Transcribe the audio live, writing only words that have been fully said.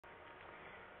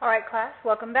All right, class,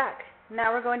 welcome back.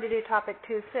 Now we're going to do topic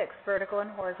 2.6, vertical and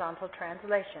horizontal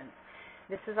translations.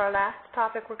 This is our last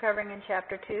topic we're covering in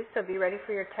chapter 2, so be ready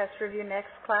for your test review next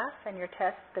class and your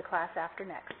test the class after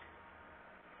next.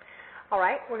 All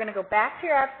right, we're going to go back to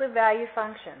your absolute value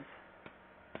functions.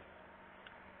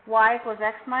 Y equals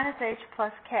x minus h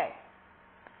plus k.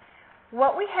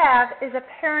 What we have is a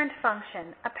parent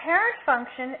function. A parent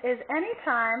function is any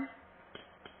time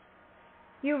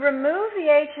you remove the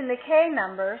h and the k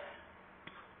numbers,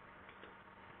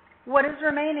 what is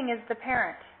remaining is the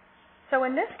parent. So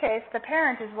in this case, the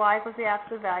parent is y equals the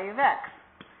absolute value of x.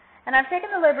 And I've taken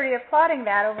the liberty of plotting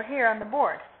that over here on the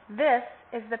board. This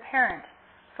is the parent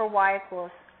for y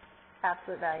equals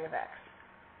absolute value of x.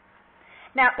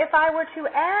 Now, if I were to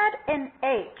add an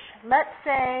h, let's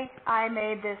say I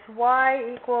made this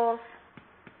y equals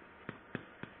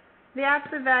the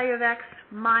absolute value of x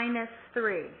minus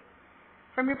 3.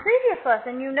 From your previous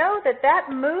lesson, you know that that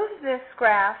moves this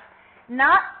graph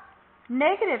not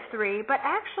negative 3, but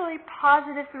actually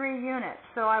positive 3 units.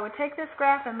 So I would take this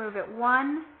graph and move it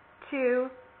 1, 2,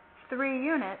 3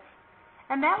 units,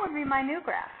 and that would be my new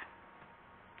graph.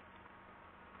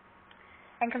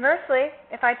 And conversely,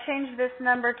 if I change this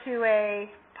number to a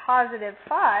positive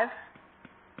 5,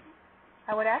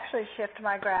 I would actually shift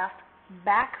my graph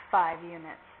back 5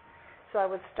 units. So I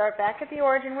would start back at the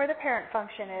origin where the parent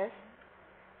function is,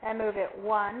 and move it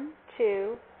 1,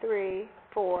 2, 3,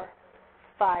 4,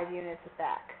 5 units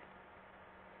back.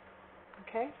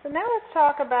 Okay, so now let's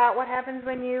talk about what happens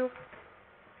when you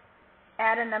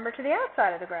add a number to the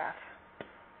outside of the graph.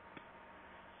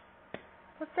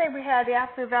 Let's say we had the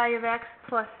absolute value of x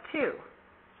plus 2.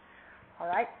 All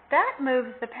right, that moves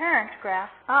the parent graph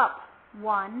up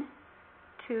 1,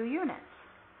 2 units.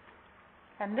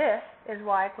 And this is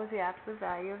y equals the absolute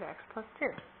value of x plus 2.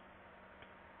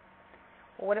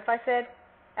 Well, what if I said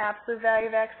absolute value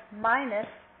of x minus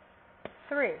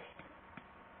 3?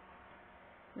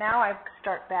 Now I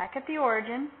start back at the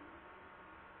origin.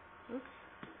 Oops.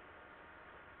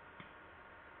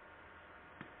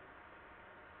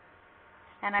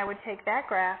 And I would take that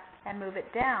graph and move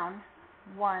it down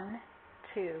 1,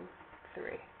 2, 3.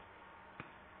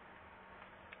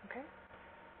 Okay?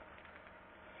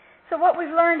 So what we've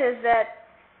learned is that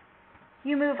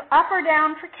you move up or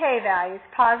down for k values,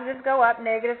 positives go up,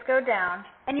 negatives go down,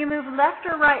 and you move left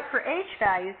or right for h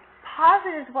values,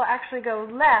 positives will actually go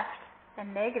left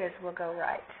and negatives will go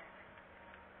right.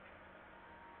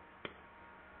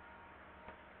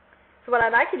 So what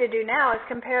I'd like you to do now is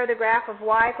compare the graph of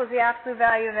y equals the absolute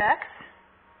value of x,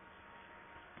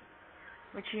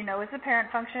 which you know is the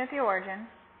parent function at the origin,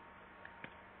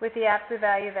 with the absolute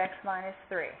value of x minus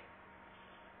 3.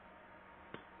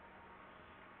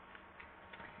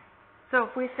 So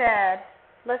if we said,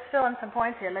 let's fill in some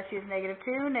points here. Let's use negative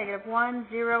 2, negative 1,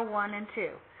 0, 1, and 2.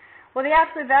 Well, the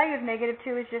absolute value of negative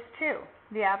 2 is just 2.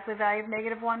 The absolute value of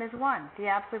negative 1 is 1. The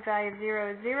absolute value of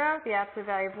 0 is 0. The absolute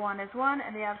value of 1 is 1.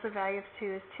 And the absolute value of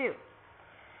 2 is 2.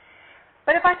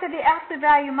 But if I said the absolute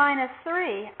value minus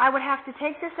 3, I would have to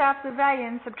take this absolute value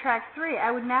and subtract 3.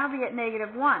 I would now be at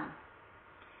negative 1.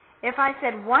 If I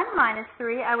said 1 minus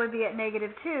 3, I would be at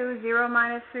negative 2. 0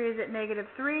 minus 3 is at negative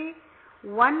 3.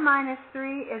 1 minus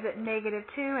 3 is at negative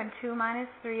 2, and 2 minus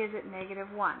 3 is at negative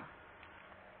 1.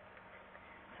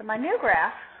 So my new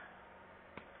graph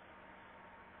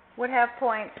would have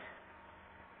points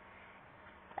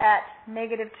at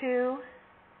negative 2,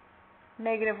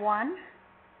 negative 1,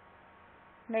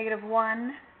 negative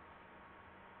 1,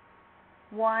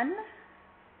 1,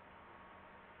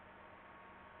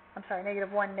 I'm sorry,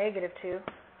 negative 1, negative 2,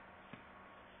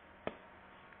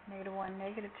 negative 1,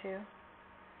 negative 2,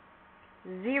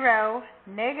 0,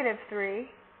 negative 3,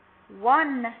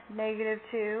 1, negative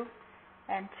 2,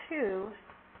 and 2,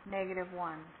 negative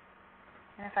 1.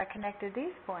 And if I connected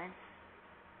these points,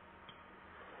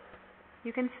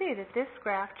 you can see that this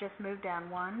graph just moved down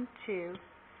 1, 2,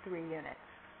 3 units.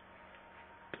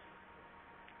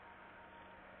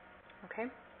 Okay?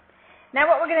 Now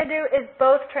what we're going to do is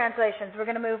both translations. We're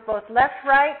going to move both left,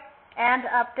 right, and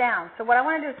up, down. So what I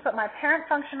want to do is put my parent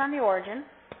function on the origin.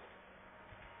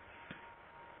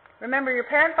 Remember, your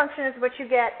parent function is what you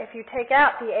get if you take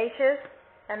out the h's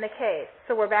and the k's.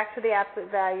 So we're back to the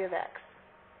absolute value of x.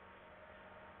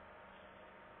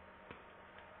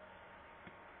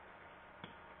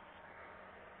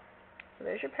 So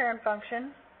there's your parent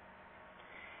function.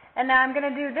 And now I'm going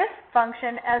to do this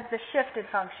function as the shifted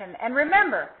function. And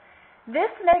remember, this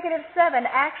negative 7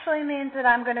 actually means that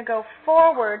I'm going to go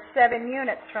forward 7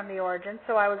 units from the origin.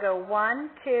 So I would go 1,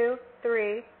 2,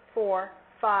 3, 4,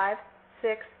 5,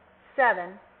 6,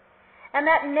 7. And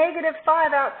that negative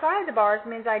 5 outside the bars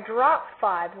means I drop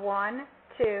 5. 1,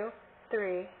 2,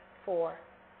 3, 4,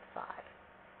 5.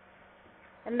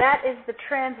 And that is the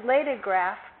translated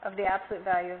graph of the absolute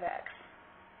value of x.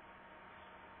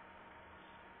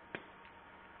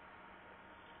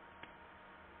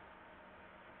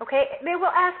 Okay, they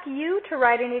will ask you to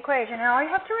write an equation. And all you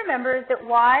have to remember is that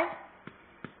y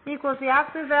equals the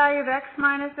absolute value of x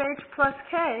minus h plus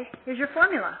k is your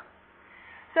formula.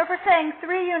 So if we're saying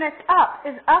 3 units up,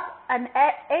 is up an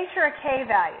h or a k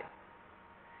value?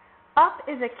 Up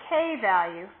is a k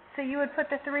value, so you would put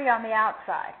the 3 on the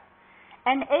outside.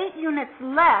 And 8 units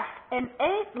left, an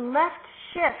 8 left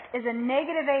shift is a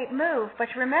negative 8 move, but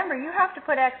remember, you have to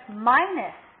put x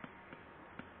minus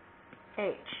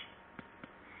h.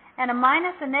 And a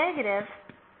minus a negative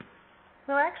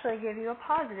will actually give you a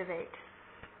positive 8.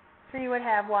 So you would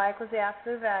have y equals the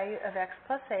absolute value of x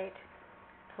plus 8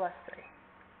 plus 3.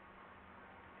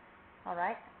 All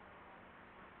right?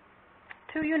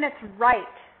 2 units right.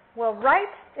 Well,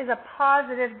 right is a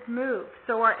positive move,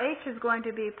 so our h is going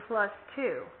to be plus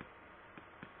 2.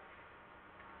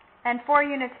 And 4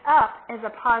 units up is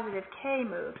a positive k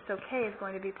move, so k is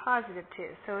going to be positive 2.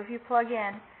 So if you plug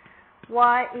in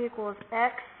y equals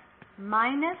x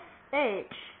minus h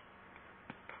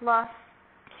plus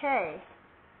k,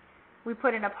 we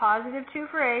put in a positive 2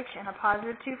 for h and a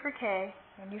positive 2 for k,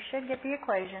 and you should get the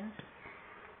equation.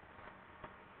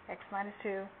 X minus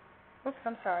 2, oops,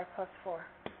 I'm sorry, plus 4.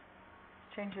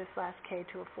 Change this last k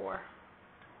to a 4.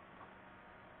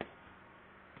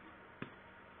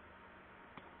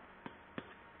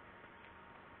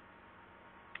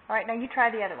 All right, now you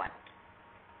try the other one.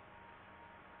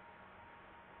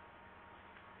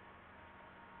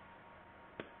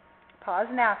 Pause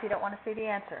now if you don't want to see the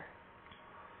answer.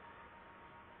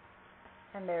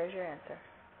 And there's your answer.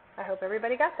 I hope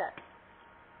everybody got that.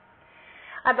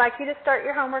 I'd like you to start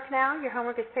your homework now. Your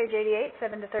homework is page 88,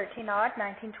 7 to 13 odd,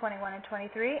 19, 21, and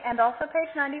 23, and also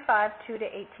page 95, 2 to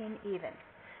 18 even.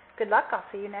 Good luck. I'll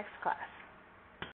see you next class.